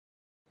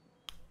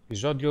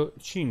Episodio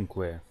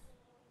 5.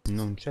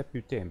 Non c'è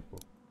più tempo.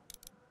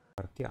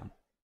 Partiamo.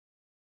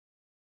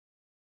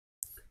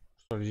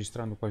 Sto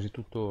registrando quasi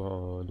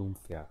tutto d'un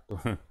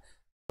fiato.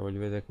 Voglio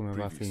vedere come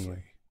va a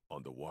finire.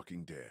 On The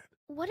Walking Dead.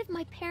 What if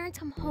my parents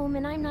come home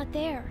and I'm not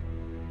there?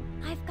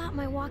 I've got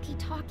my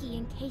walkie-talkie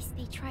in case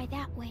they try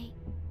that way.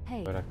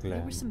 Hey, Ora there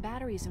Clem. were some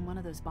batteries in one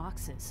of those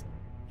boxes.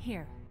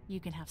 Here,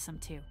 you can have some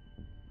too.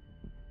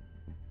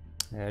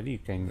 È lì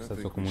che ha I iniziato a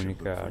think we should look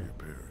for comunicare. your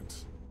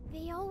parents.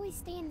 They always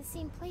stay in the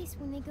same place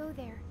when they go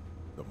there.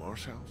 The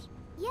Marsh House?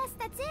 Yes,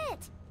 that's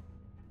it!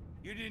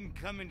 You didn't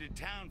come into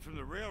town from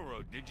the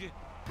railroad, did you?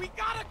 We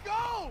gotta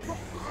go!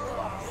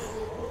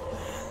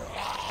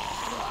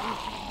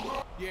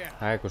 Yeah.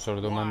 Ah, ecco, se lo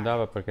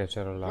domandava perché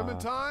c'era la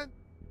Clementine?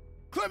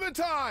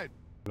 Clementine!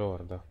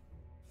 lorda.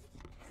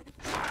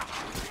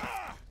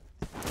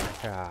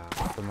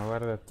 Cazzo, ma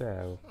guarda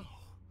te.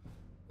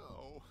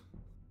 Oh.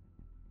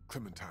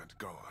 Clementine's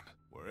gone.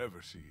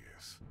 Wherever she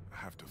is, I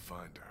have to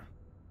find her.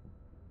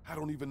 I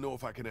don't even know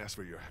if I can ask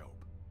for your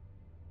help.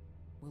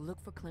 We'll look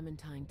for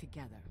Clementine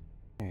together.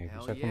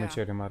 Chissà come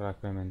ci rimarrà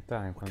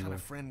Clementine What kind quando...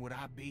 of friend would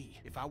I be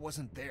if I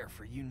wasn't there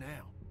for you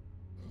now?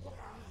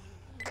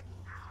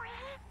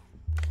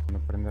 quando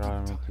prenderà la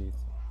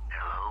notizia.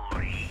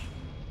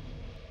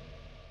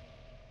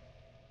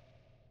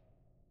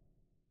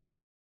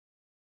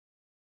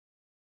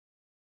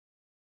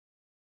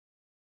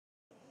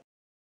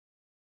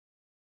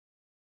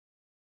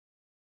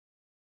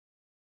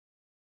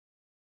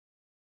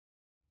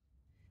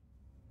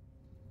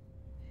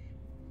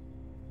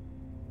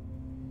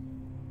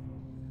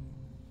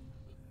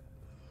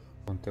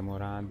 Ponte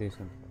Morandi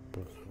sempre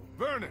giusto.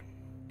 Vernon,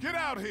 get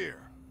out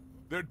here!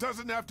 There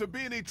doesn't have to be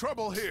any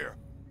trouble here.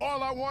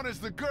 All I want is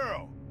the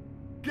girl.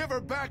 Give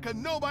her back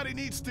and nobody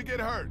needs to get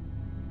hurt.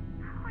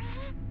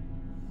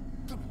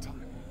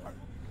 Clementine,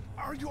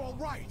 are you all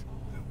right?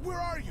 Where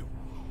are you?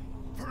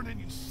 Vernon,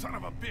 you son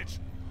of a bitch!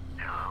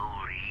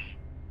 No, Lee.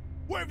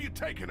 Where have you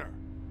taken her?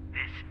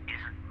 This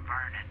isn't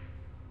Vernon.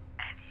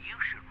 And you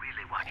should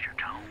really watch your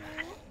tone.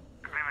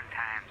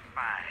 Clementine's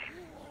fine.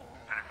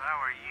 But if I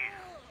were you,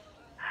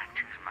 I'd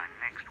choose my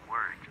next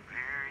words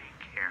very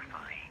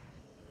carefully.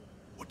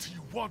 What do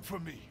you want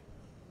from me?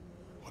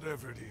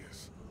 Whatever it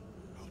is,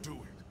 I'll do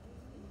it.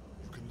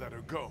 You can let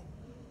her go.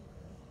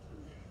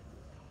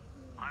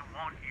 I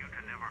want you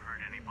to never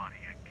hurt anybody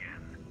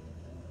again.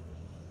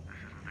 This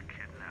isn't a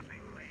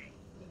kidnapping, Lee.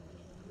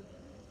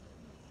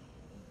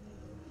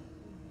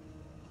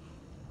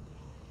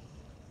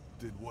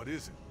 Then what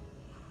is it?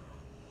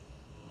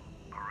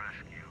 A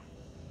rescue.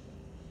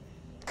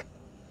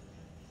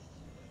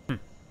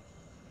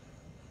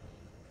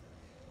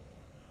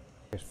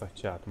 Che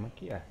sfacciato, ma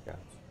chi è,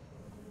 cazzo?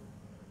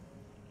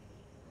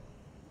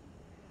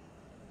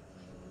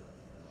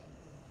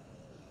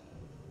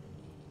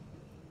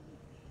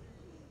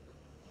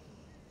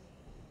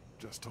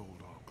 Just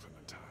hold on,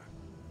 Clementine.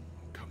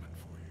 I'm coming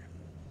for you.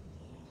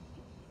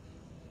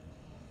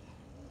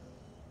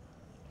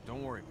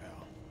 Don't worry,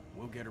 pal.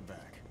 We'll get her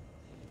back.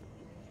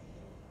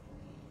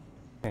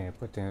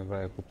 Poi te ne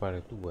vai a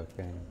occupare tu,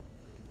 Ken.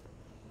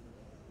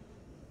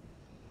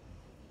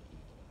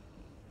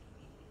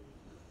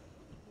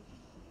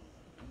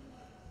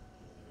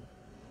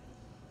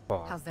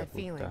 How's that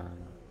feeling?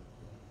 Puttana.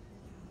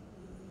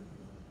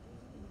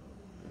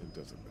 It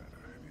doesn't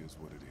matter. It is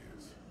what it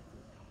is.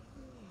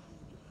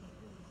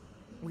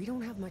 We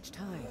don't have much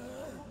time.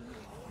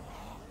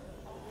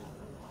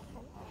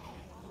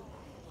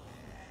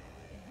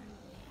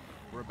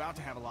 We're about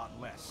to have a lot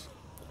less.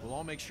 We'll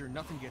all make sure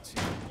nothing gets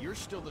in. You're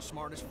still the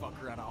smartest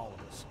fucker out of all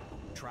of us.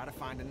 Try to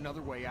find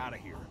another way out of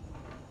here.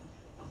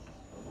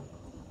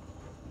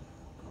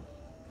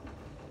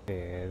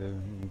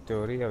 In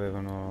teoria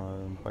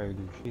avevano un paio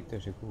di uscite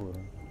sicuro.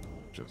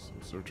 Just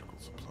some surgical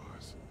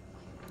supplies.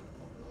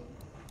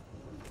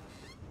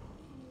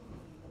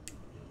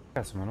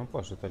 Cazzo, ma non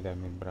posso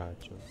tagliarmi il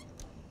braccio.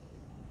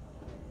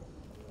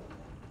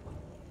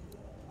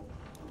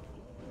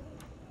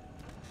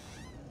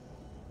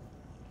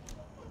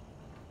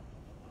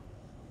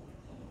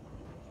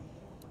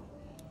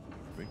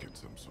 I think it's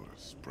some sort of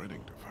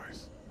spreading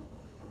device.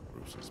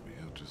 Grosses me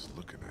out just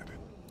looking at it.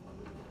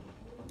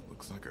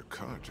 Looks like a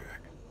car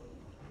jack.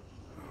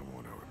 I don't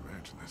want to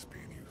imagine this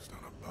being used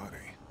on a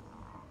body.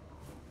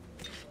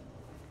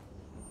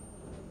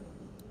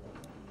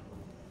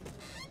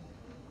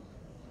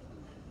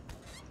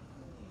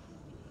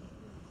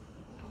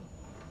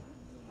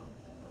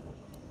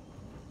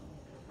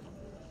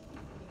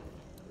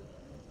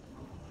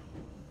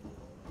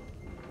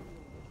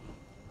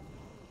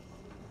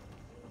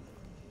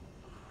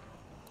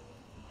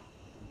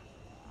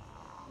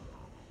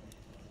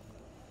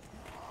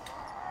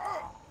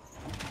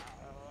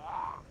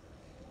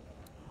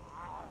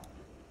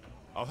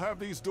 I'll have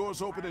these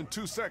doors open in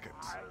 2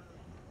 seconds.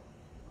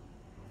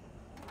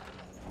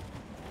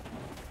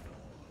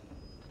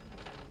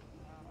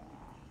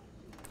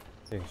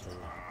 Sì, sì.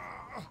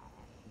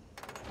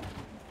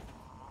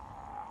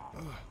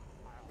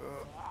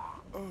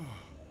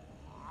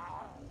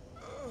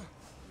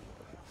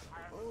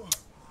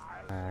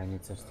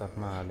 Inizia a star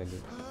male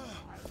lì.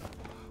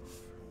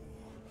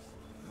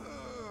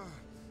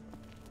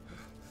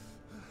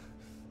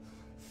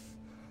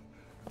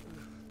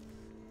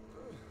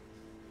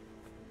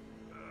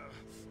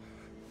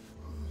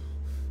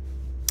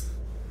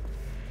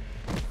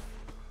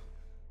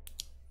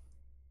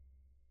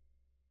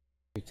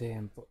 Più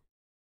tempo.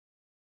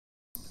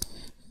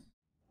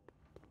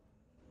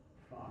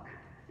 Fuck.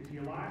 Is he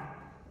alive?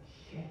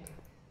 Shit.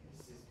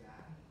 This is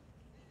bad.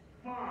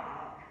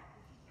 Fuck.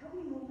 Help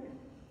me move it.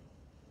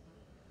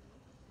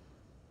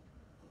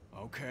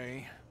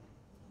 Okay.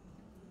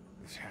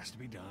 This has to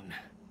be done.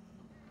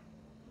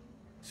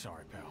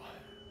 Sorry, pal.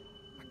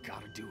 I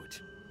gotta do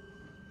it.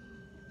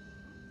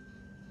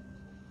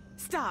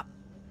 Stop!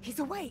 He's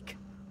awake!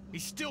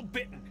 He's still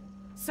bitten.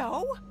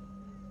 So?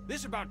 This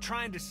is about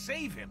trying to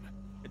save him.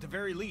 At the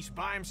very least,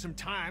 buy him some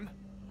time.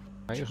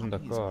 Ma io sono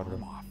d'accordo.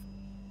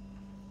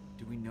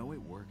 Do we know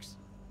it works?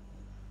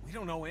 We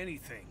don't know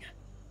anything.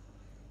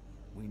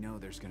 We know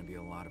there's gonna be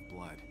a lot of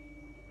blood.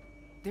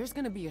 There's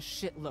gonna be a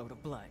shitload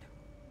of blood.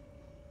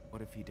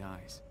 What if he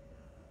dies?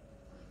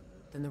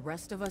 Then the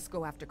rest of us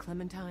go after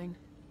Clementine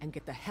and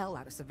get the hell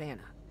out of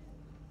Savannah.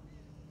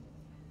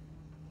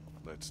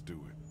 Let's do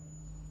it.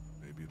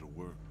 Maybe it'll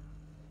work.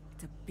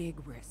 It's a big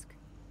risk.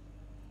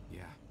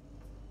 Yeah.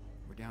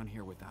 We're down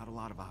here without a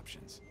lot of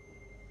options.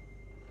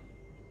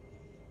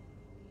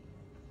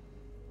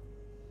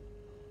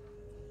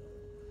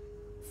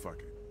 Fuck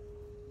it.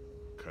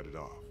 Cut it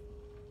off.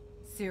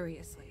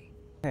 Seriously.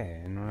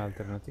 Non ha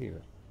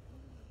alternative.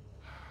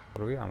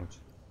 Proviamoci.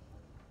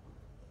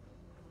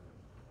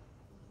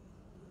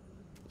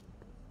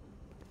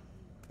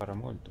 Farà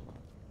molto.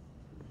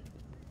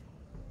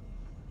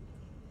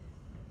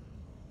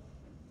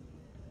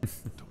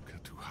 Don't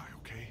get too high,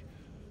 okay?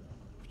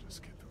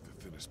 Just get through the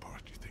thinnest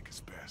part you think is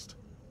best.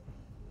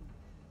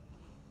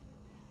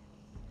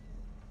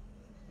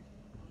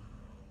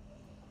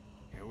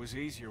 It was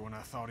easier when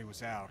I thought he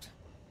was out.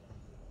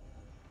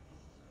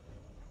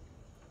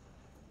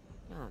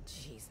 Oh,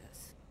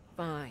 Jesus.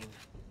 Fine.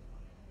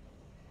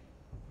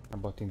 Una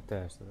botta in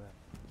testa, dai.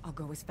 I'll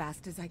go as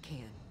fast as I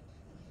can.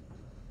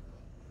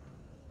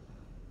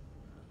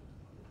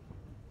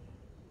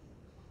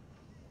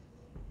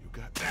 You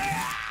got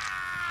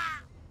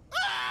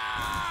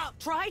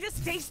Try to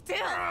stay still!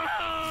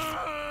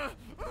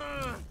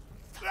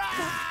 Fuck!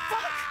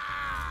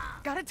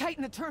 Gotta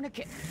tighten the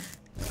tourniquet.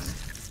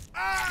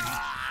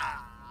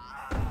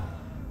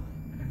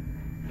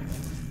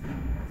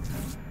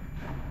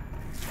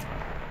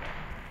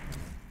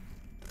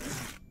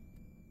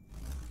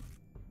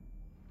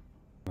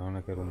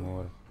 Madonna che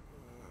rumore.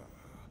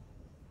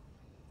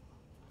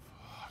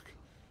 Fuck.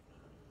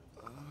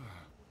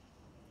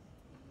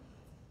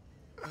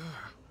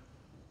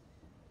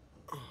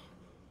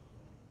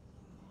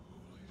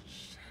 Holy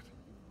shit.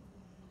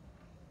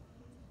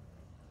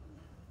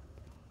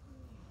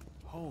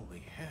 Holy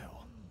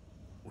hell.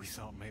 We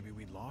thought maybe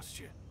we'd lost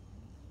you.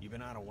 You've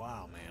been out a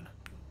while, man.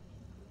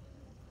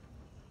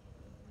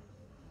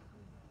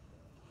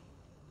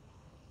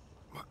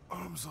 My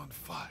arm's on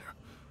fire.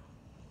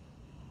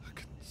 I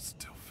can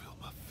still feel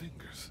my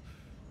fingers.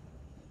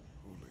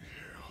 Holy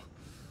hell.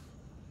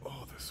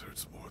 Oh, this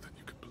hurts more than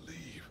you can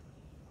believe.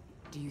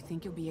 Do you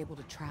think you'll be able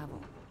to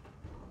travel?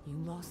 You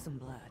lost some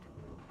blood.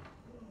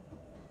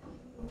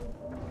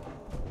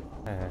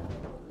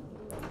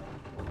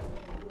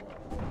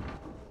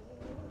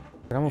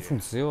 Speriamo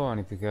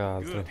funzioni più che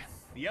altro. Good.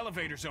 The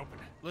elevator's open.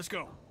 Let's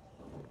go.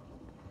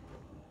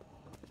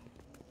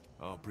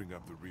 I'll bring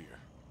up the rear.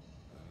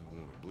 I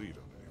don't want to bleed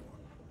on anyone.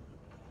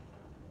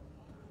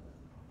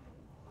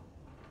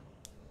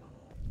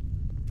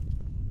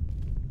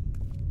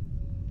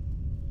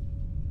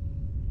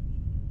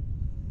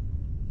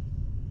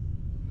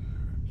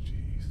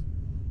 Jeez.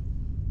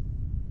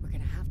 We're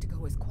gonna have to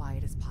go as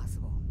quiet as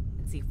possible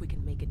and see if we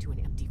can make it to an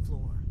empty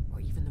floor or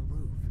even the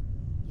roof.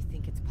 You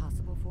think it's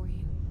possible for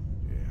you?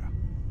 Yeah.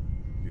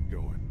 Get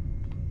going.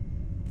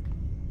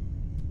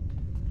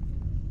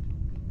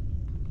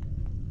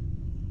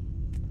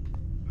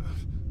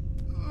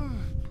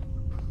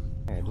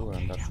 Dove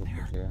andare su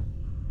così,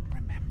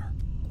 Remember,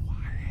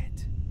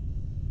 quiet.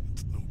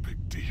 It's no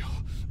big deal.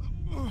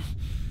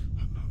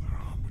 Another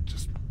arm would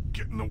just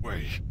get in the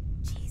way.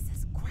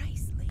 Jesus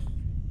Christ, Lee.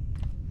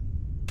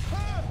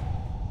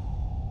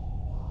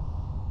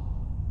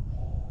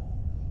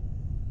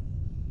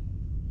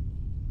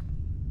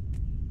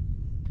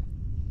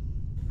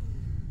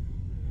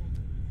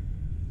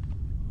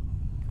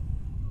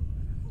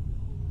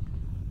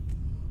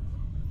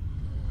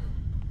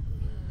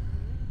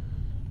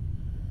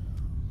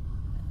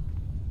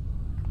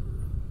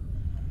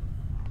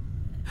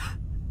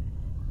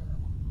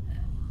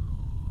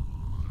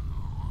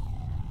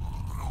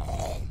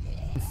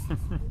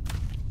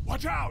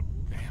 Watch out!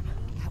 Damn.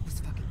 That was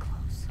fucking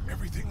close.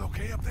 Everything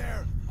okay up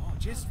there? Oh,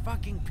 just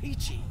fucking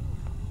peachy.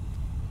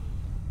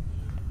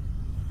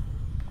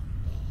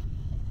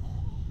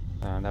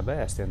 È una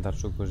bestia andare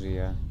su così,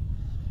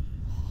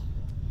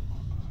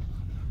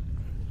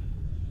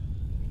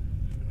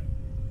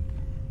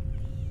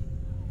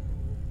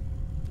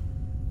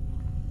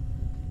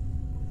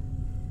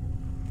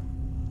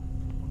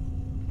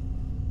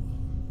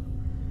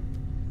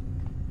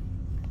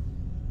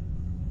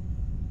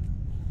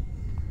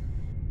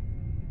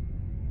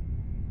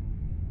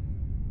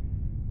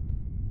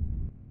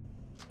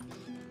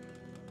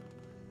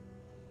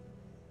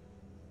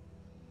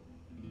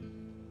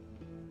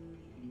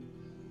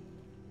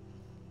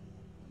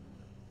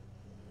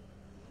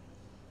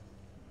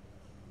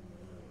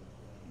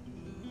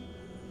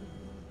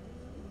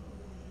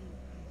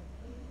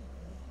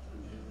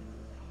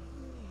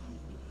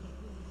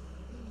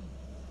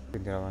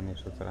 gravano i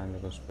sotterranei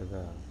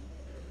dell'ospedale.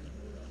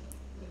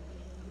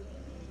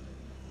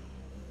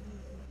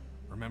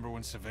 Remember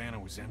when Savannah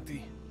was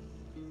empty?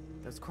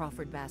 Those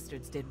Crawford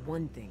bastards did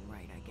one thing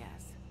right, I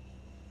guess.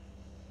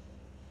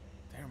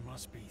 There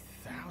must be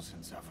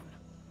thousands of them.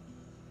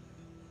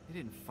 They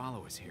didn't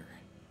follow us here,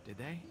 did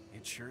they?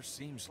 It sure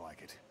seems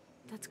like it.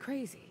 That's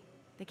crazy.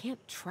 They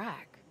can't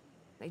track.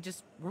 They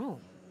just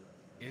roam.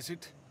 Is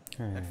it?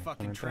 That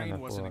fucking Clementine train può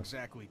wasn't essere.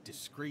 exactly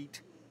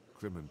discreet.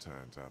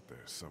 Clementine's out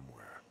there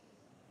somewhere.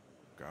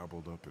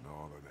 Gobbled up in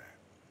all of that.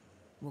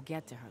 We'll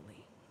get to her,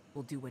 Lee.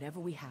 We'll do whatever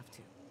we have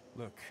to.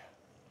 Look,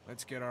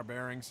 let's get our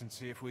bearings and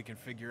see if we can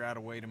figure out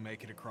a way to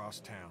make it across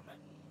town.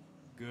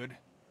 Good?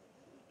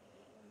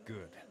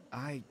 Good.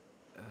 I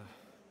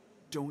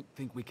don't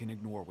think we can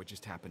ignore what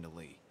just happened to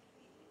Lee.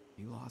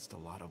 He lost a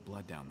lot of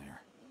blood down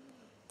there.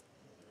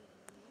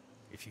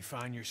 If you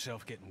find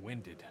yourself getting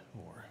winded,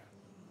 or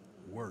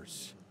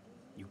worse,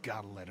 you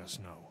gotta let us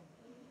know.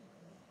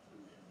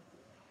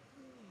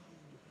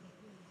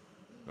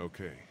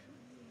 Okay.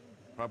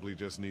 Probably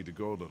just need to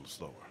go a little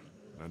slower.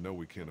 I know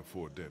we can't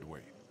afford dead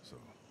weight, so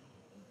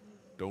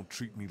don't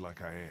treat me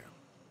like I am.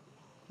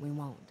 We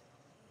won't.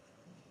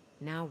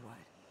 Now what?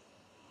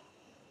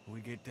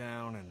 We get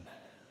down and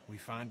we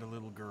find a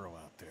little girl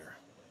out there.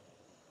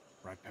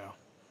 Right, pal?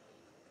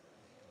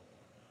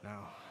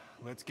 Now,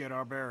 let's get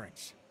our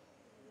bearings.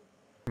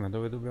 Ma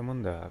dove dobbiamo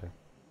andare?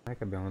 Non è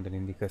che abbiamo delle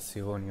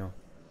indicazioni o...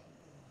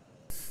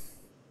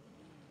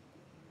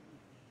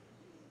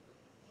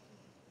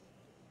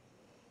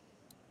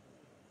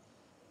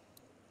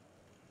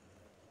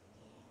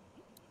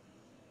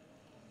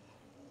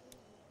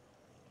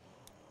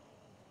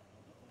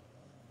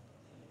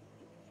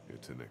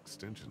 It's an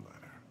extension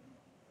ladder.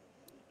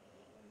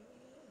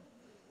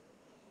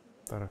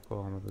 Sarà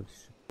comodo di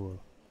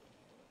sicuro.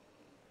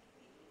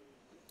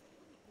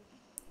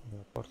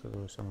 La porta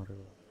dove siamo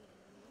arrivati.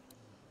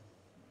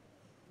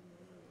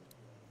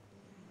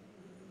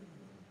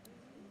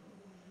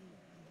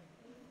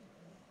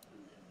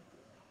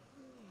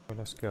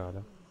 Quella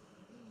scala.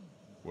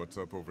 What's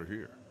up over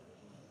here?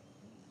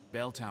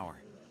 Bell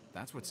tower.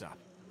 That's what's up.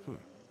 Huh,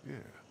 yeah.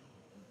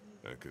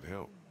 That could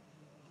help.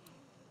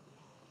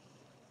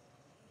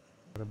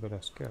 Sarebbe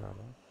la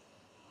scala.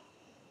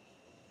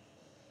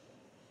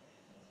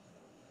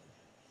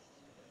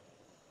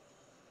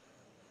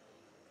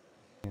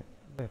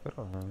 Beh,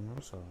 però non lo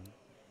so.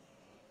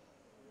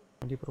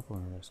 Non gli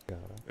propone la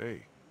scala.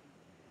 Hey.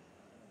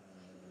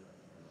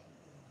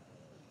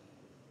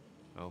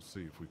 I'll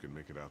see if we can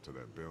make it out to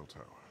that bell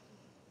tower.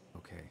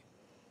 Okay.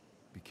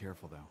 Be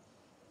careful, though.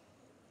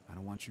 I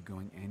don't want you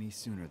going any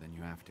sooner than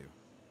you have to.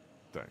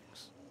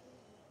 Thanks.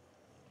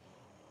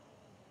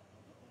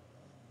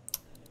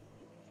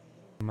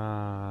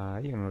 Ma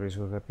io non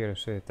riesco a capire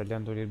se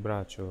tagliandogli il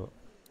braccio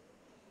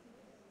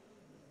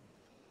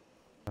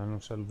l'hanno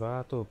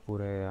salvato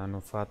oppure hanno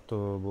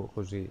fatto boh,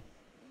 così.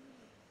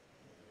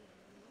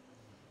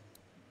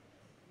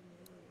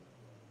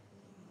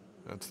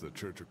 That's the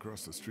church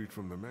across the street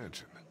from the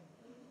mansion.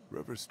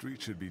 River Street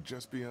should be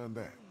just beyond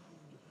that.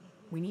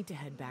 We need to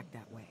head back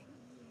that way.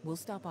 We'll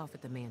stop off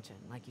at the mansion,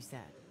 like you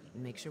said,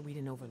 and make sure we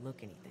didn't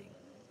overlook anything.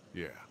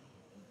 Yeah.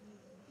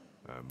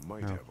 I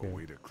might have a Okay.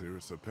 way to clear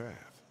us a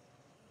path.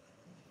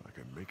 If I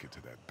can make it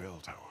to that bell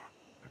tower,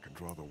 I can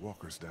draw the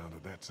walkers down to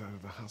that side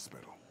of the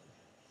hospital.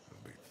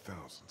 There'll be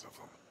thousands of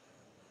them.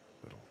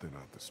 That'll thin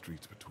out the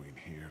streets between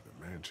here,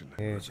 the mansion, and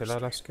River Ce l'ha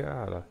la Street,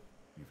 scala.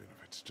 even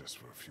if it's just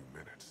for a few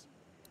minutes.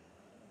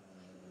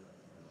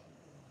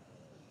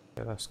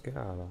 C'è la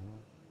scala.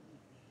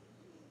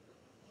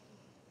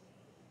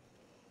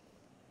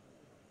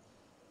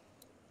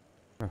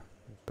 No?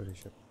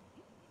 Adesso riesce.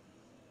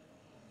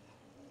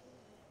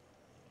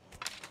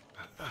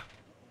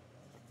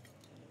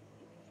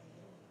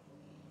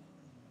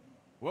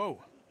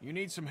 Whoa, you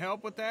need some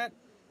help with that?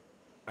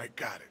 I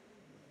got it.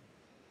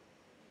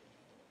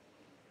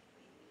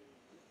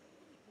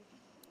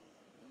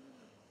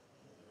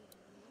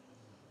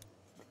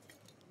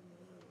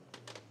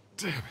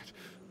 Damn it.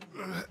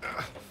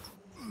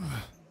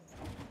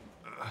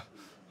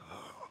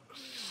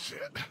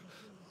 Shit.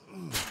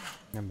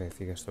 Vabbè,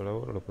 figa, sto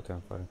lavoro lo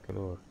potevano fare anche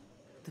loro.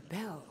 The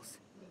bells.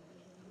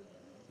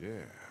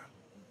 Yeah.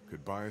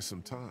 Could buy us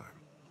some time.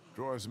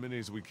 Draw as many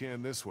as we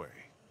can this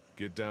way.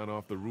 Get down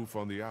off the roof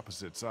on the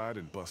opposite side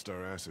and bust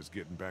our asses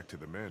getting back to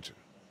the mansion.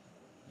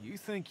 You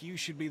think you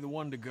should be the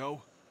one to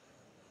go?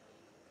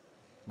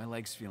 My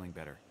leg's feeling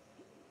better.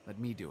 Let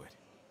me do it.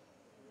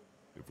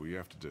 If we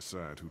have to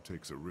decide who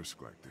takes a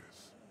risk like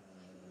this,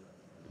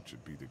 it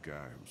should be the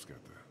guy who's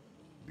got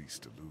the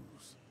least to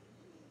lose.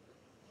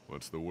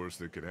 What's the worst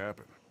that could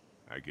happen?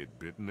 I get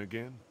bitten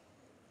again?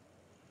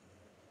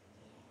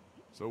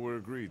 So we're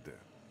agreed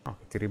then. No,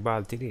 che ti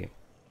ribalti lì.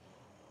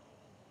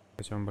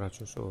 Che c'è un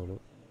braccio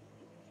solo.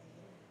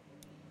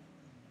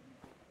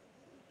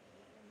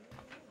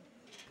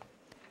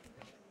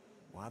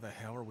 Why the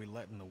hell are we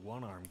letting the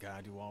one-armed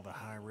guy do all the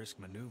high-risk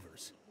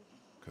maneuvers?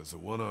 'Cause the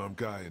one-armed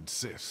guy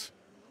insists.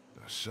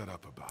 Now shut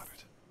up about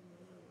it.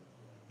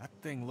 That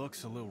thing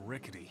looks a little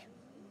rickety.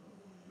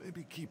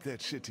 Maybe keep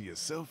that shit to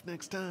yourself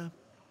next time?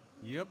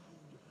 Yep.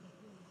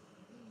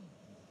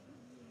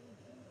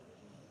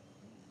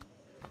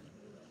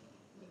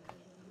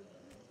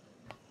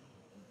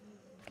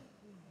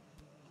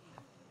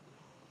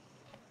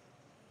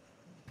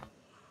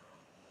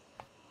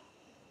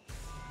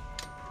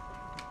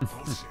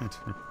 Oh shit.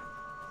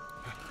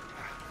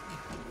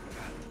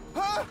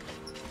 Huh?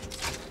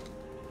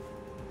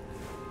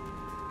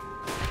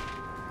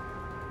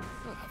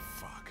 Oh,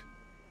 fuck.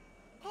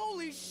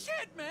 Holy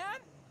shit, man!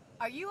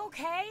 Are you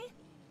okay?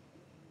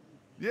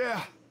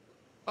 Yeah,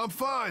 I'm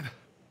fine.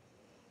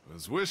 I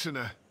was wishing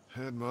I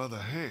had my other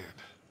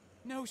hand.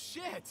 No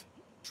shit.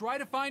 Try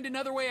to find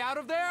another way out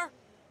of there?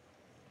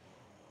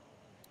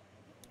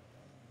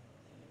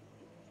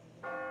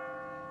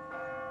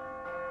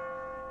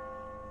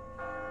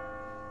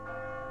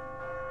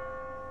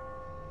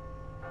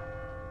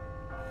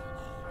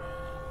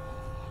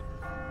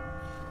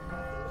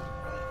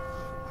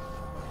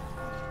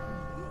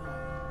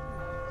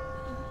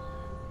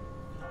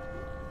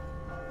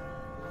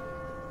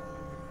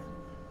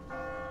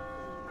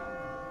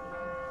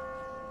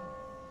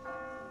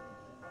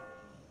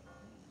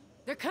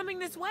 They're coming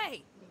this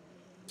way.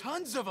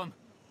 Tons of them.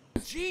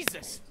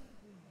 Jesus.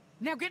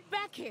 Now get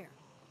back here.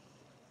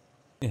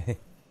 Per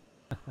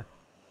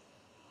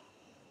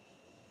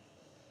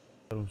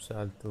un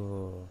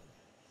salto.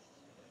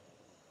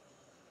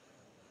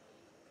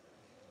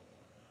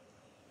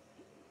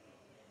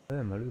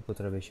 Ma lui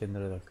potrebbe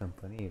scendere dal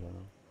campanile,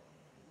 no?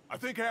 I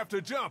think I have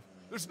to jump.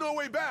 There's no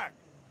way back.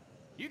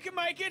 You can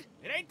make it.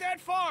 It ain't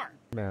that far.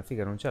 Beh,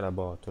 figa, non c'è la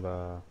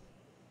botola.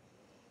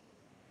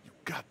 You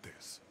got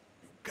this.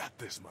 You got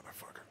this,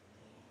 motherfucker.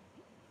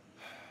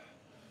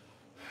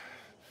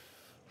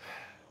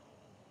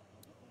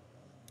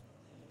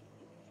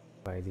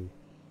 Vai lì.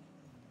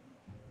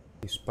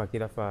 Ti spacchi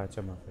la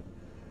faccia, ma...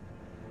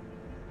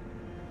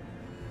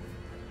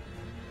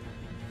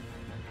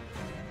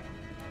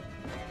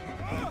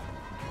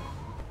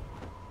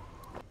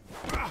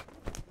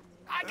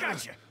 I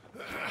got you.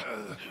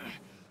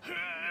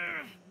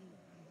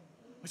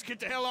 Let's get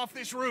the hell off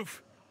this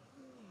roof.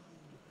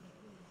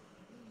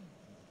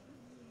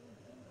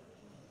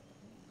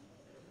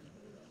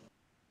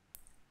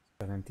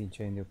 Sarà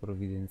antincendio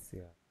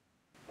provvidenziale.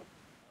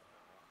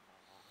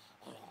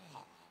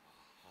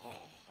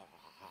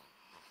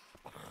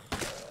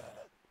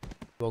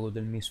 Luogo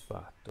del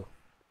misfatto.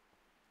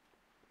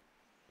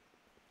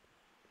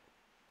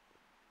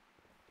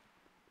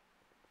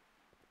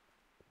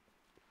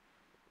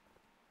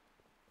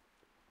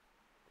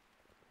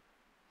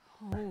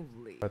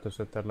 Holy. Fatto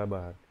saltare la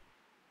barca.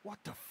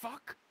 What the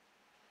fuck?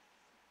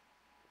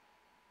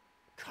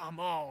 Come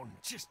on,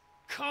 just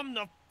come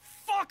the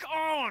fuck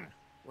on!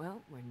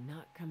 Well, we're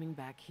not coming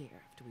back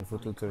here after we Ho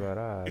find fottuto la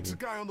radio. It's the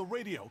guy on the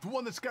radio, the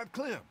one that's got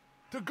Clem.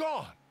 They're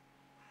gone.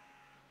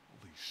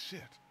 Holy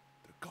shit,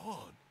 they're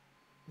gone.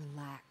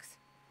 Relax.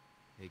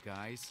 Hey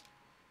guys.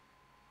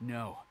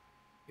 No,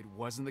 it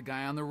wasn't the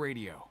guy on the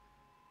radio.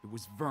 It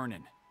was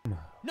Vernon.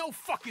 No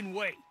fucking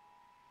way!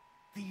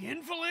 The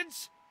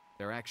invalids?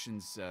 Their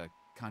actions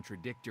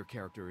contradict your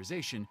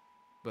characterization,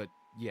 but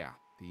yeah,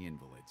 the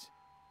invalids.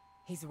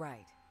 He's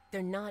right.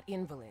 They're not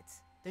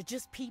invalids. They're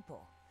just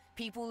people.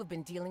 People who've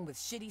been dealing with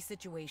shitty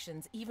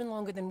situations even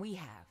longer than we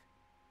have.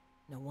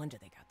 No wonder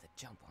they got the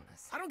jump on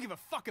us. I don't give a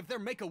fuck if their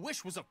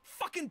Make-A-Wish was a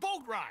fucking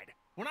boat ride!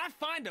 When I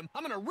find them,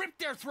 I'm gonna rip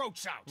their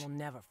throats out! We'll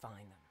never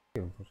find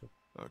them.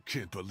 I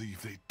can't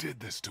believe they did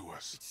this to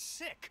us. It's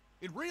sick.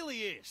 It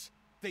really is.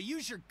 They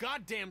use your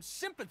goddamn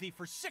sympathy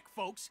for sick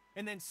folks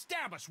and then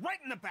stab us right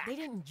in the back. They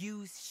didn't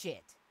use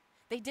shit.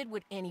 They did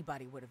what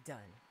anybody would have done.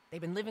 They've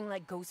been living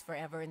like ghosts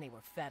forever and they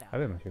were fed up.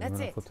 Vabbè, ma ci That's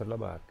vengono a it. fottere la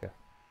barca.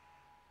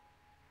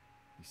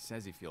 He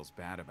says he feels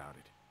bad about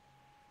it.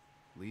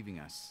 Leaving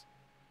us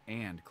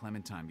and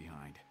Clementine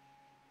behind.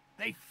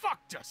 They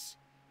fucked us!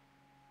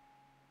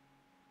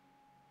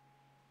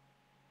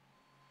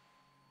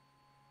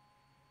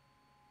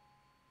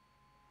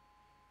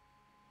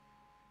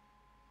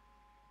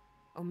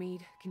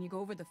 Omid, can you go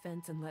over the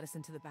fence and let us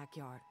into the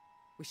backyard?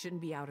 We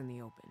shouldn't be out in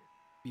the open.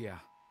 Yeah.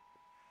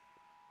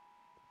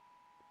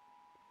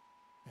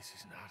 This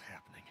is not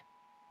happening.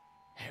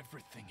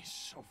 Everything is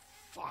so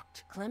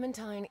fucked.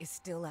 Clementine is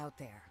still out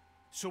there.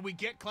 So we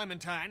get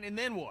Clementine, and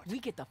then what? We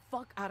get the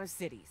fuck out of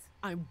cities.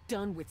 I'm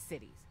done with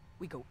cities.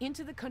 We go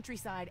into the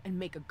countryside and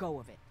make a go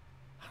of it.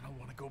 I don't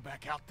want to go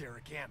back out there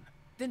again.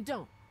 Then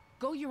don't.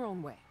 Go your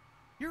own way.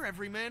 You're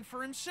every man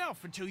for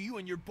himself until you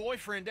and your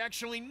boyfriend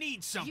actually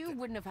need something. You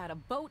wouldn't have had a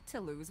boat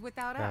to lose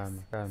without Calma,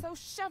 us. calma. So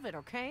shove it,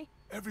 okay?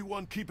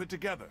 Everyone keep it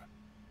together.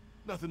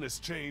 Nothing has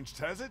changed,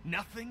 has it?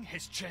 Nothing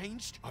has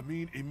changed? I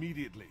mean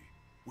immediately.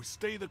 We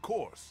stay the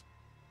course.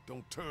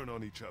 Don't turn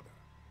on each other.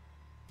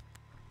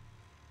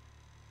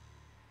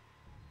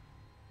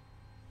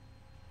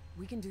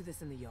 We can do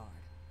this in the yard.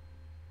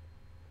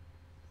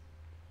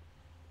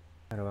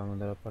 Eravamo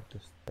dalla parte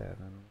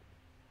esterna, no?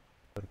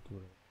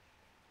 Apertura.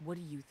 What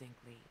do you think,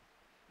 Lee?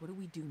 What do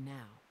we do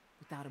now,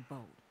 without a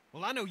boat?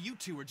 Well, I know you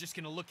two are just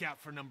gonna look out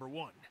for number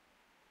one.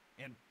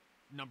 And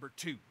number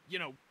two. You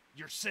know,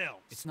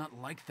 yourselves. It's not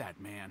like that,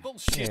 man.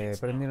 Bullshit.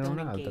 Prendine Don't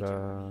engage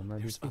un'altra, ma è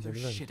There's other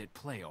difficile. shit at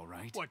play, all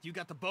right? What, you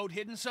got the boat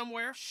hidden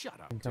somewhere? Shut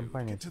up, In dude.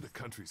 campagna Get to the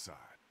countryside.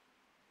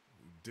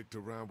 We dicked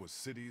around with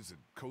cities and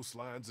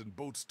coastlines and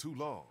boats too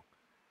long.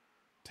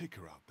 Take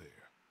her out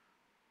there.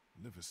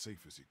 Live as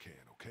safe as you can,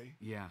 okay?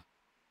 Yeah,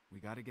 we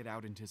gotta get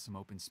out into some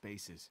open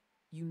spaces.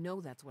 You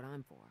know that's what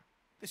I'm for.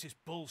 This is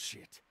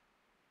bullshit.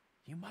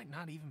 You might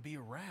not even be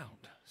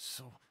around,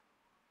 so...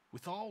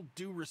 With all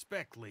due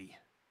respect, Lee,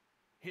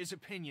 his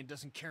opinion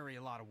doesn't carry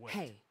a lot of weight.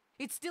 Hey,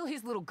 it's still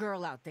his little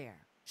girl out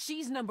there.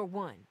 She's number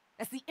one.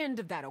 That's the end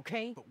of that,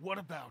 okay? But what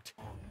about...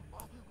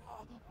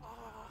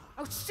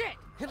 Oh shit!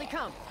 Here they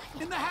come!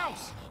 In the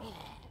house! Ho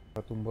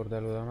fatto un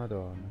bordello da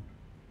Madonna.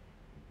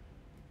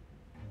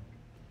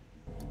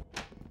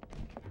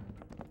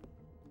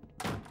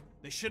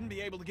 They shouldn't be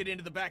able to get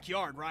into the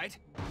backyard, right?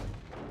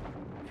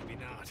 Maybe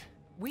not.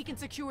 We can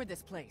secure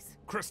this place.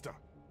 Krista!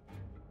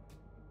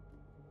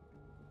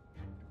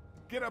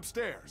 Get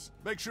upstairs.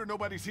 Make sure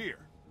nobody's here.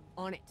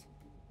 On it.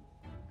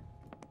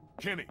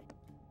 Kenny.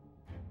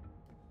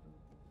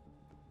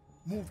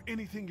 Move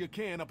anything you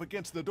can up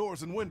against the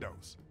doors and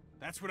windows.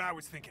 That's what I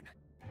was thinking.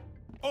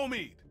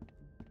 Omid!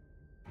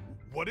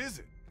 What is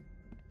it?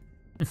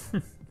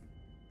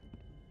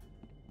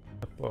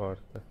 La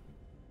porta.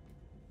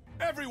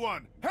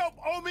 Everyone, help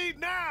Omid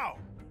now!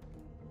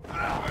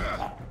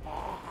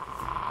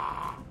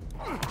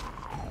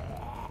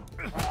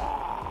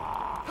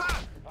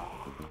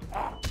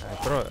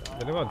 Però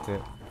delle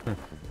volte...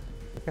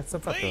 Che cazzo ha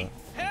fatto? Lee,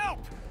 help!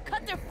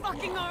 Cut their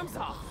fucking arms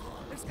off!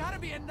 There's gotta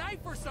be a knife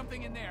or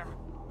something in there.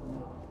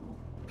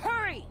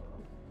 Hurry!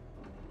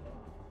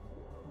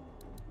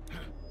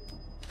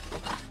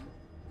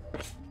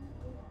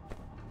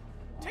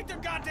 Take their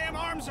goddamn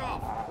arms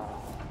off!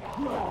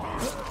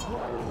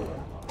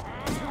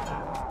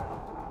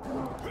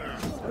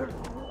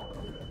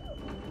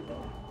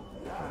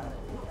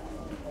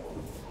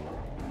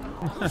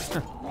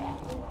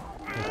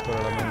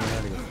 Ancora la manina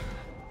lì.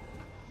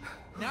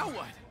 Now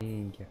what?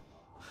 Minchia.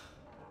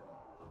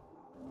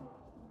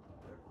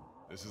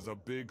 This is a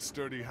big,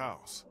 sturdy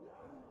house.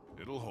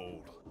 It'll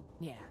hold.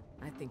 Yeah,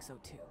 I think so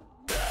too.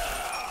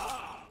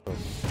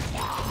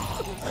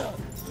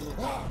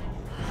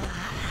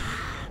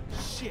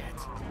 Shit!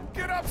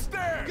 Get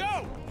upstairs!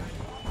 Go!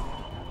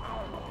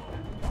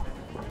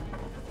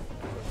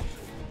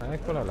 Ah,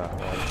 eccola là.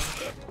 Guarda.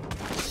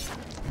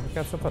 Che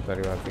cazzo ha fatto ad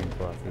arrivare fin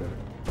qua,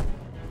 figlio?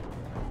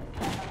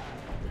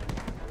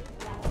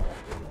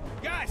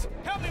 Guys,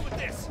 help me with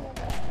this!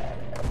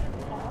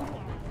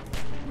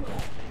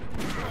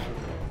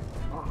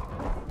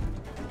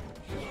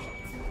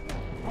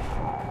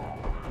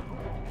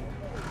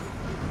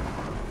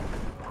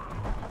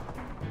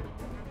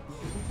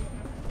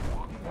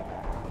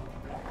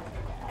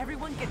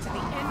 Everyone get to the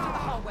end of the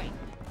hallway.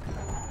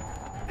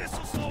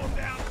 This'll slow him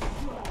down.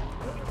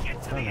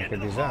 Get to the Madonna, end che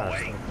of the disastro.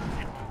 hallway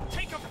and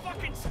take a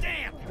fucking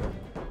stand!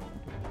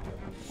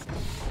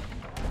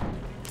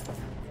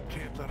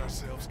 Can't let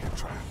ourselves get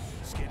trapped.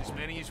 Let's get as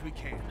many as we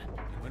can.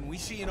 And when we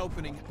see an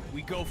opening,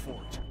 we go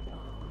for it.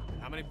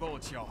 How many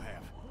bullets y'all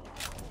have?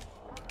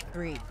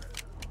 3.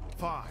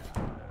 5.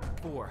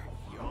 4.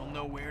 You all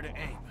know where to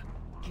aim.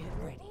 Get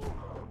ready.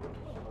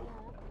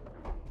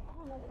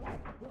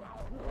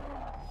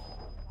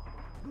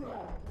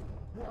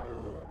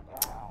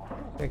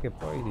 Sai che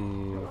poi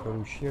per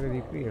uscire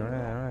di qui non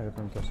è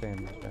tanto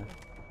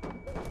semplice.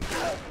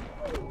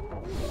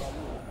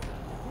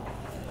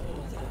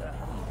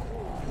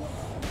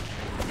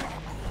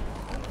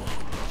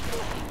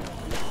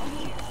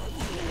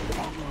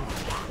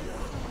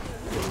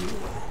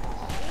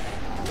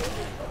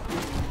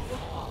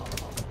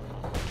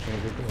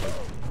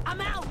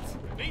 I'm out!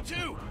 Me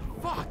too!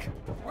 Fuck!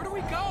 Where do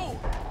we go?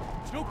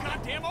 There's no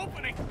goddamn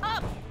opening!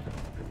 Up!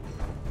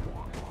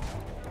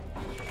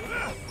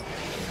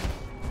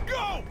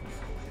 Go!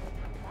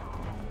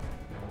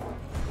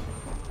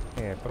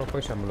 Però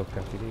poi siamo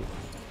bloccati lì.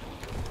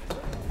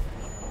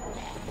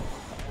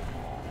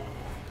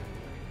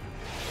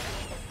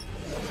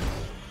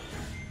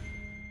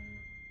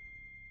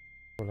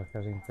 Con la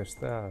casa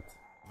infestata.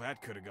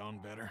 That could have gone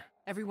better.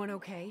 Everyone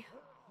okay?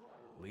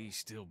 Lee's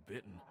still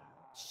bitten.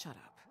 Shut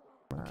up.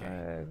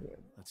 Okay,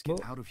 let's get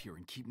out of here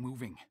and keep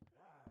moving.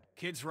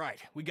 Kid's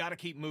right. We gotta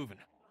keep moving.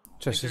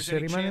 Cioè, Think se there's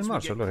any rimane chance we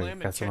morso, get allora Clem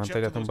che and cazzo mi hanno catch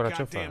up to tagliato un those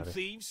braccio a goddamn fare?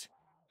 thieves?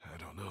 I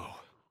don't know.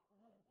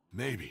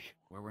 Maybe.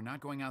 Where we're not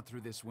going out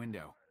through this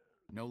window.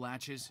 No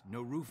latches,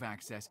 no roof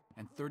access,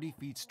 and 30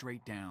 feet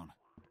straight down.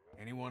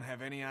 Anyone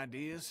have any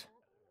ideas?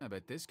 I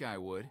bet this guy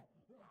would.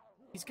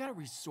 He's got a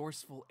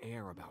resourceful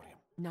air about him.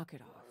 Knock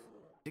it off.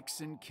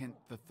 Dixon Kent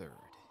III.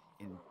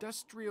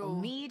 Industrial...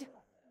 Mead?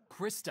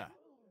 Krista.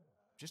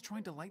 Just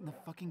trying to lighten the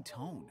fucking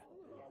tone.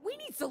 We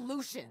need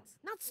solutions,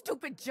 not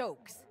stupid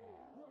jokes.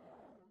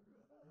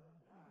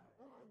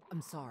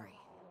 I'm sorry.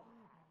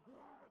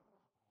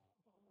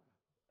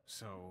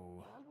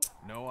 So,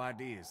 no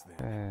ideas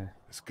then.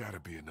 There's gotta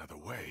be another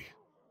way.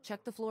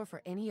 Check the floor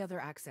for any other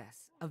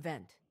access, a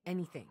vent,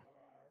 anything.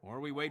 Or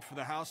we wait for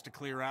the house to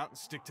clear out and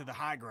stick to the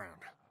high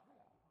ground.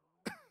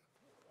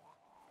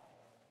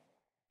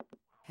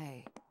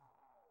 Hey.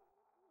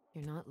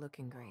 You're not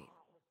looking great.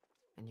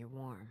 And you're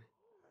warm.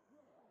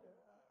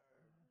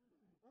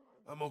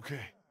 I'm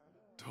okay.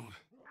 Don't... I'm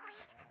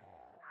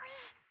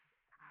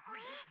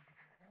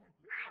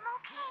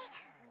okay.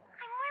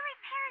 I'm where my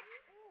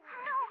parents...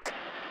 No!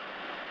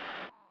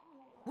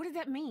 What did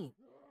that mean?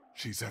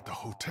 She's at the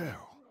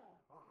hotel,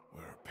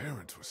 where her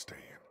parents were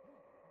staying.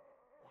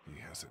 He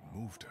hasn't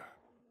moved her.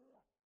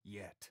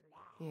 Yet.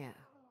 Yeah.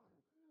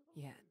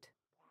 Yet.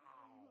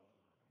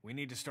 We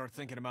need to start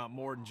thinking about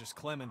more than just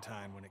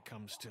Clementine when it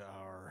comes to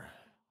our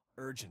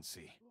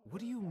urgency. What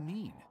do you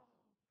mean?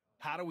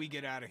 How do we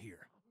get out of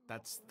here?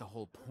 That's the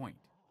whole point.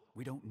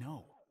 We don't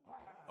know.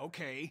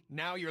 Okay,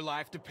 now your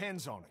life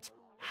depends on it.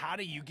 How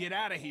do you get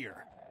out of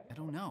here? I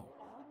don't know.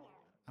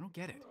 I don't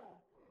get it.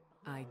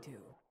 I do.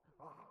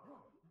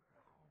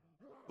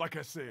 Like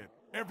I said,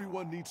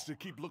 everyone needs to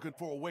keep looking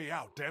for a way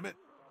out, damn it.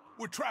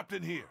 We're trapped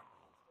in here.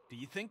 Do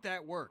you think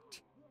that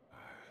worked? I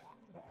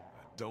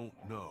don't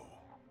know.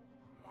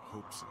 I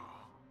hope so.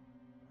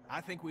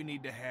 I think we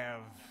need to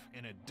have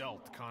an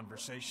adult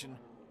conversation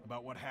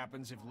about what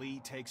happens if Lee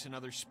takes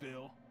another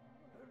spill.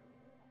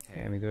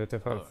 Mi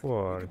dovete far Look, we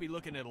fuori. could be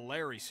looking at a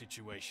Larry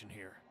situation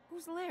here.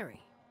 Who's Larry?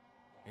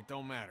 It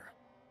don't matter.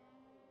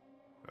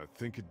 I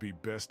think it'd be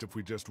best if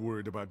we just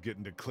worried about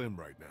getting to Clem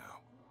right now.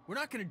 We're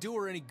not gonna do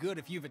her any good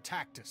if you've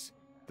attacked us.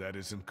 That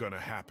isn't gonna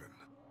happen.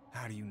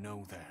 How do you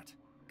know that?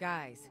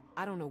 Guys,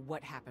 I don't know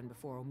what happened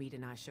before Omid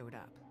and I showed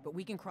up, but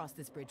we can cross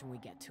this bridge when we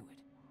get to it.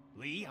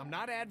 Lee, I'm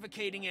not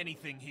advocating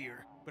anything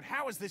here, but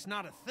how is this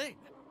not a thing?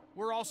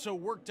 We're all so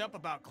worked up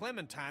about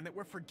Clementine that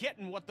we're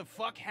forgetting what the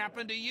fuck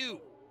happened to you.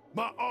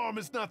 My arm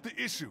is not the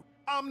issue.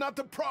 I'm not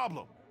the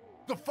problem.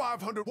 The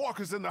 500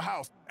 walkers in the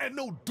house and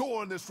no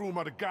door in this room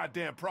are the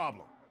goddamn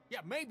problem. Yeah,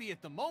 maybe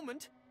at the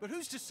moment, but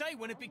who's to say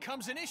when it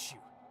becomes an issue?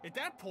 At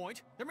that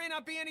point, there may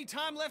not be any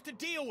time left to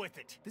deal with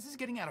it. This is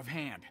getting out of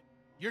hand.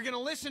 You're gonna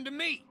listen to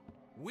me.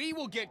 We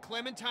will get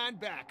Clementine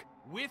back,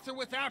 with or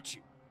without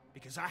you,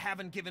 because I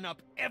haven't given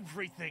up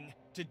everything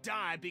to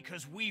die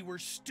because we were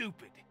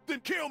stupid. Then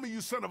kill me,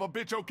 you son of a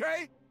bitch,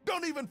 okay?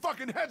 Don't even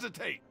fucking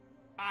hesitate.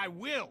 I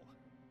will.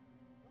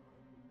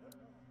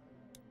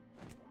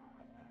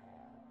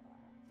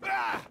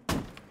 Ah!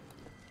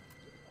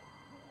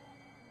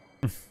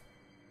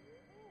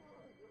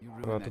 You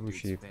ruined that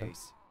dude's uscita.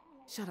 face.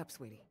 Shut up,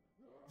 sweetie.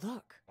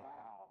 Look.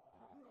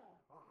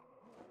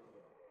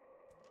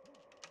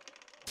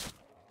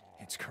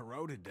 It's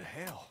corroded to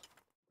hell.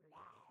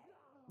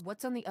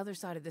 What's on the other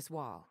side of this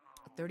wall?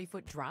 A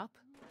 30-foot drop?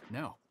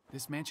 No,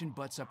 this mansion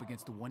butts up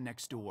against the one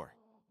next door.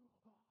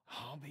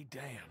 I'll be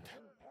damned.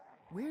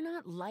 We're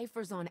not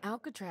lifers on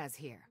Alcatraz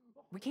here.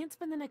 We can't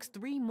spend the next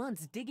 3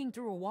 months digging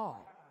through a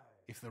wall.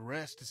 If the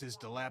rest is as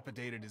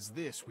dilapidated as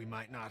this, we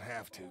might not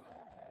have to.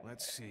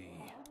 Let's see.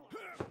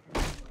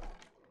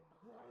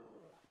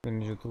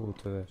 Quindi giù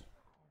tutto adesso.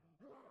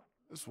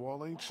 This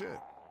wall ain't shit.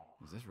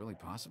 Is this really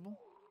possible?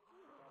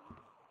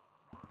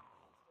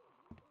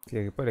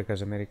 Sì, che poi le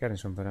case americane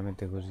sono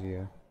veramente così,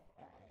 eh.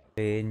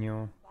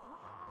 Legno.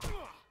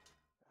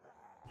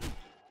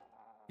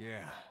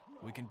 Yeah,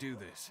 we can do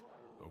this.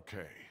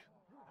 Okay.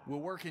 We'll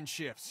work in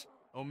shifts.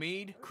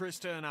 Omid,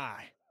 Krista, and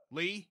I.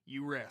 Lee,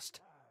 you rest.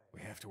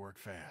 We have to work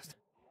fast.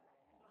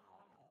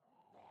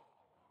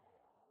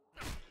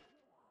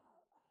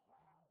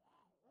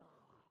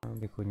 Non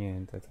dico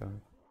niente,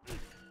 tanto.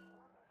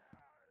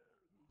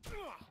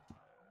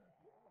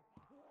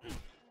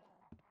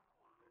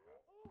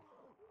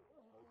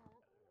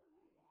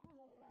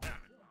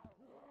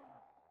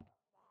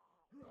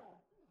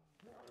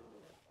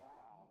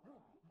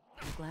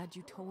 I'm glad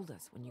you told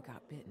us when you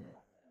got bitten.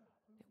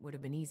 It would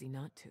have been easy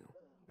not to.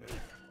 Well,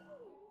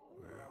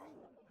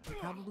 We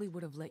probably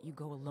would have let you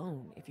go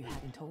alone if you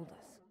hadn't told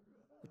us,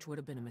 which would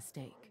have been a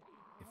mistake.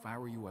 If I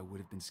were you, I would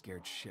have been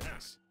scared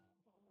shitless.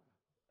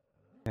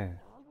 Ce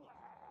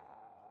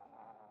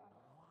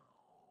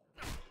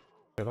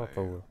l'ho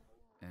paura.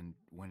 And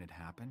when it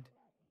happened?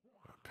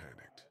 I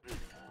panicked. But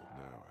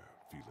now I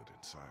feel it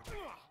inside me.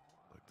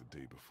 Like the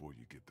day before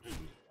you get the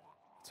flu.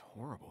 It's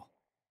horrible.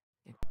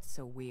 It's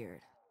so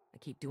weird. I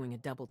keep doing a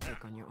double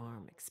take on your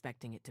arm,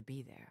 expecting it to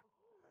be there.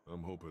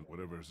 I'm hoping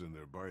whatever's in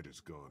their bite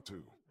is gone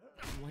too.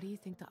 What do you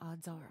think the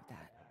odds are of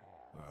that?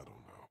 I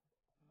don't know.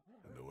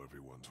 I know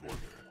everyone's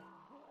wondering.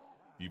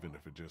 Even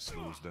if it just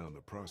slows down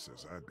the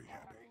process, I'd be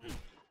happy.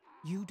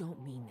 You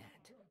don't mean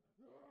that.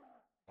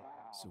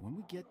 So when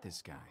we get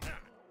this guy,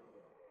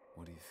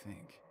 what do you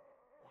think?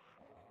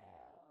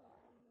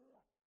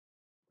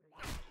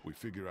 We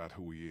figure out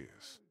who he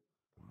is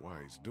and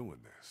why he's doing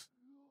this.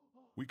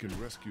 We can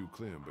rescue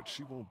Clem, but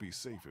she won't be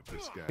safe if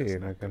this guy's Sì,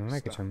 not perché non gonna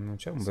è che stop. non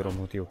c'è un vero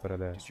motivo per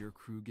Did adesso. your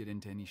crew get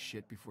into any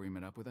shit before you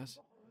met up with us?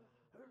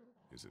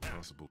 Is it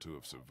possible to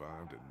have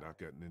survived and not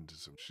gotten into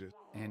some shit?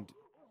 And,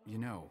 you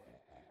know,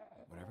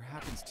 whatever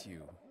happens to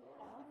you,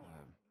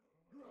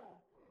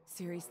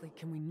 Seriously,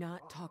 can we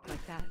not talk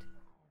like that?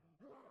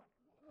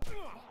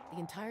 The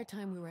entire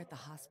time we were at the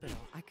hospital,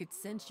 I could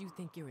sense you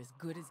think you're as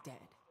good as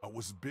dead. I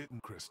was bitten,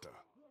 Krista.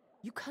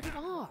 You cut it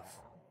off.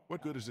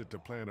 What good is it to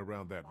plan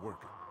around that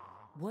working?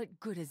 What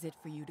good is it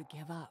for you to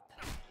give up?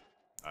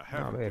 I No,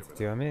 haven't beh, given up.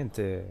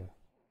 effettivamente...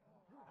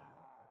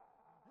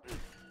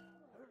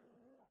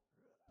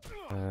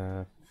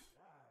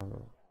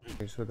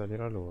 penso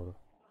dargliela loro.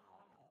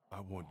 I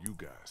want you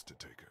guys to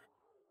take her.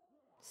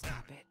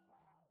 Stop it.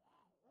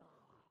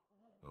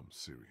 I'm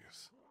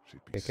serious.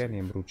 She'd be E safe, Kenny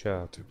è bruciato.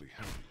 relatively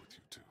happy with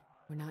you two.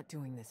 We're not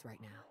doing this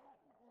right now.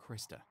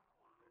 Krista,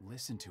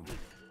 listen to him.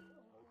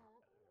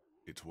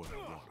 It's what I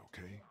want,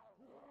 okay?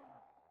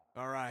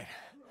 All right.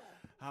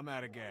 I'm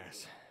out of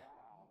gas.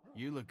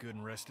 You look good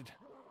and rested.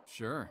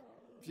 Sure,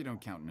 if you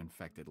don't count an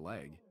infected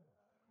leg.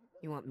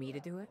 You want me to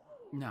do it?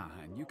 Nah,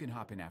 and you can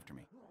hop in after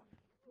me.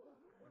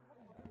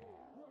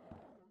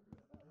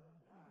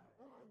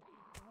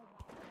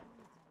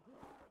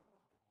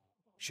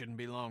 Shouldn't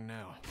be long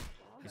now.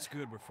 It's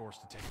good we're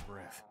forced to take a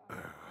breath.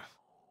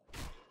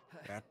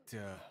 That,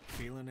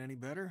 feeling any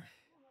better?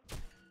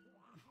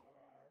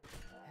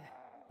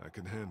 I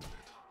can handle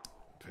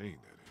it. Pain,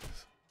 that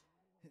is.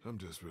 I'm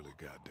just really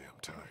goddamn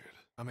tired.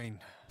 I mean,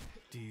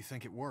 do you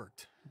think it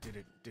worked? Did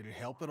it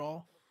help at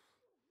all?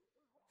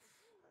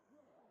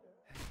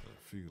 I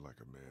feel like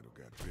a man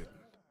who got bitten.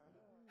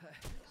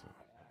 So,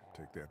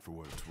 take that for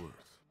what it's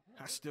worth.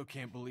 I still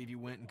can't believe you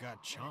went and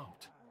got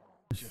chomped.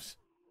 Just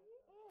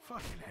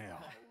fucking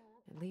hell.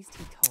 At least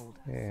he told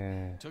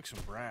us. Took some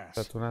brass.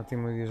 È stato un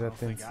attimo di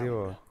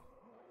disattenzione.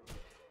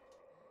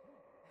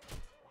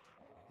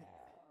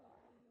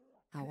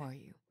 How are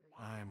you?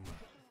 I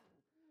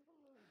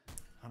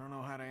don't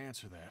know how to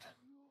answer that.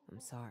 I'm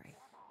sorry.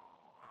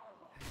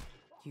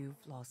 You've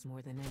lost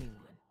more than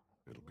anyone.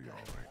 It'll be all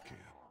right, kid.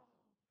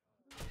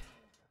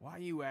 Why are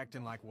you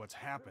acting like what's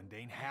happened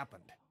ain't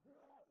happened?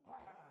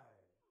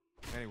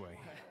 Anyway,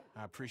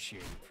 I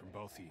appreciate it from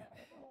both of you.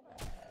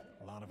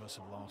 A lot of us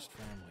have lost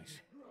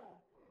families.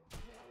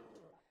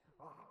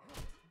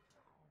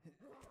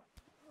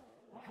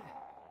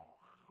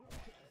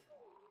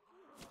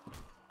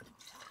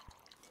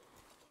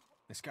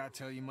 This guy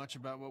tell you much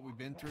about what we've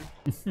been through?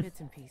 Bits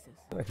and pieces.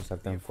 Adesso The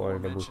saltano fuori le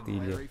aforementioned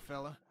bottiglie. Larry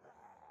fella?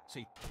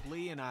 See,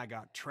 Lee and I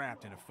got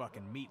trapped in a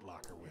fucking meat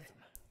locker with him.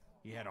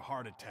 He had a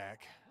heart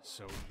attack,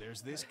 so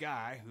there's this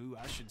guy who,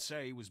 I should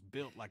say, was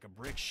built like a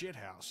brick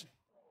shithouse.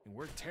 And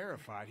we're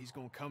terrified he's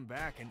gonna come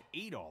back and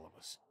eat all of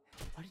us.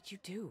 What did you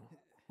do?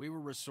 We were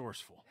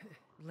resourceful.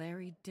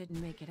 Larry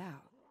didn't make it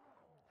out.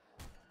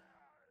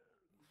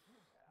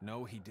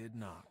 No, he did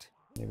not.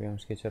 Gli abbiamo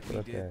schiacciato We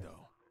la did, testa. though.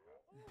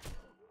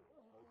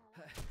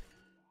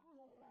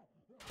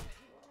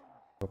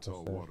 It's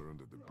all water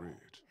under the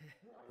bridge.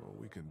 All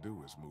we can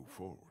do is move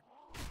forward.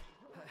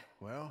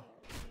 Well,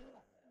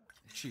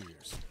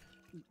 cheers.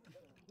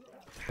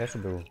 Adesso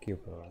bevo anch'io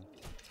però.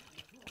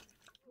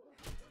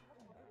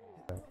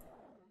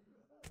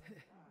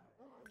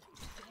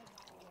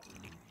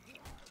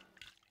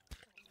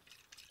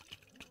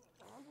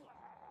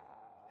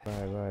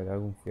 Vai, dai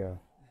un fiato.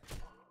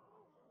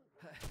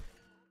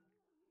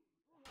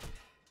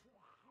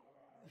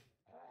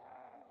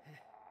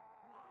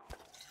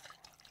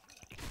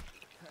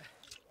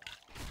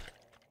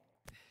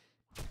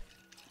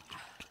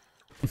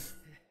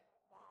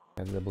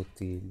 Mezza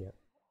bottiglia.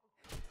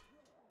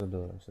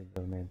 Odore, si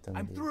addormentano.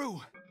 I'm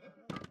through!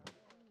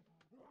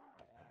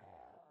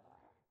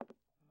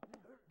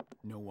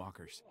 No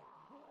walkers.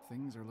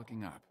 Things are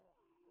looking up.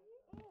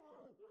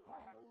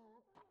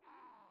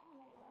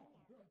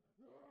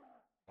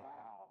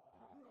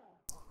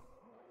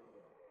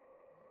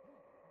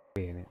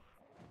 Bene.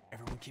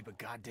 Everyone keep a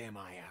goddamn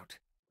eye out.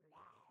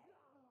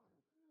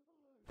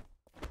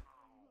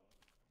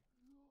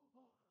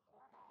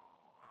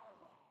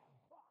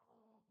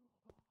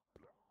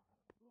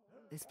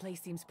 This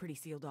place seems pretty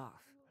sealed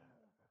off.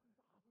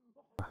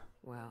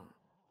 Well,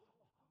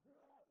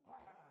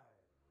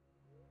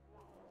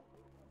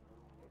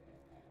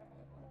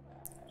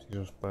 Si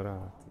sono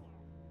sparati.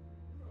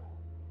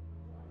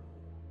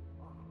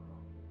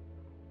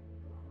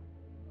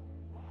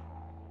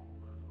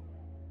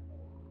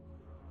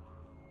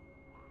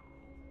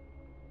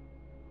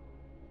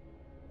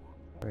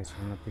 Poi c'è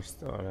una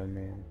pistola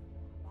almeno.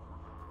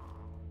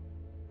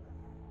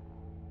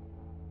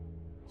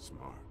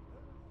 Smart.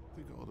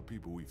 Think of all the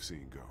people we've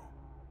seen go.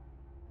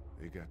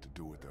 They got to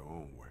do it their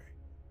own way.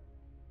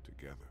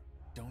 Together.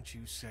 Don't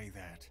you say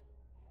that.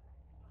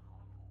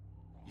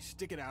 You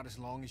stick it out as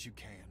long as you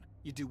can.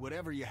 You do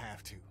whatever you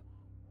have to.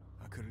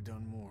 I could have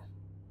done more.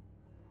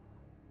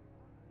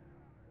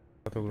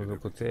 Ho fatto quello che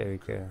potevi,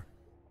 che è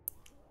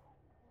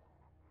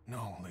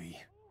No, Lee.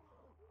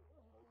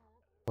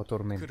 un po'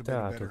 Could have been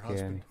a better tormentato, Kenny.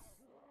 husband,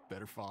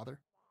 better father,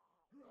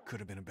 could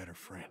have been a better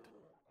friend.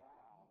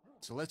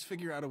 So let's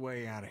figure out a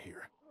way out of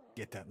here.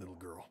 Get that little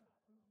girl.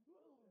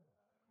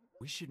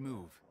 We should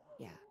move.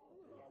 yeah.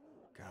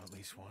 Got at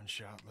least one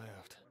shot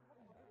left.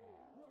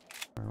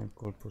 Un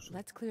colpo su.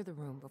 Let's clear the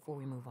room before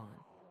we move on.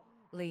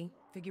 Lee,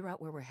 figure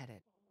out where we're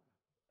headed.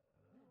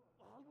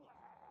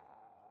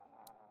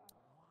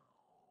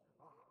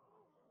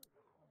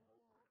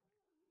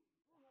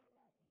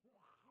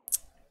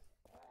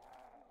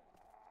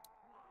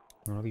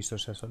 Non ho visto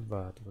se ha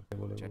salvato perché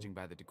volevo... Judging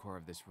by the decor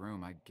of this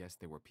room, I guess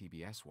they were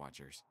PBS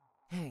watchers.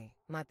 Hey,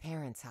 my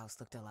parents' house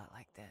looked a lot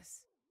like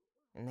this.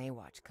 And they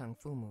watch kung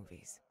fu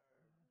movies.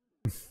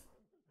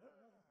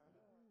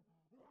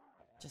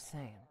 Just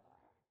saying.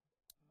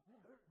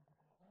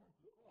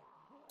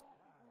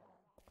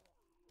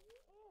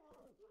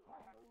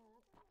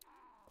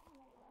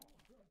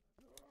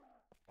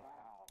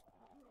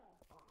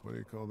 What do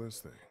you call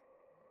this thing?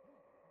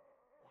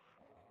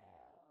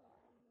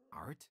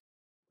 Art?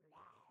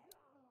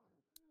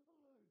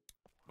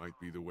 Might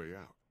be the way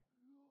out.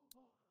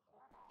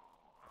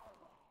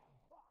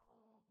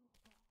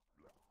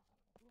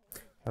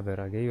 Vabbè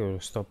raga, io lo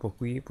stoppo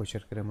qui, poi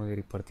cercheremo di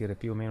ripartire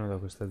più o meno da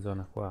questa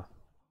zona qua.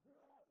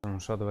 Non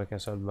so dove che ha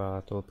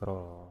salvato,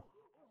 però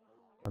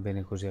va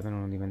bene così, almeno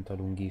non diventa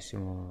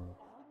lunghissimo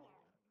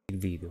il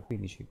video.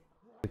 Quindi ci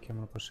becchiamo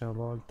la prossima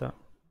volta.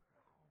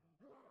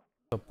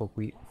 Stoppo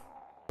qui,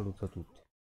 saluto a tutti.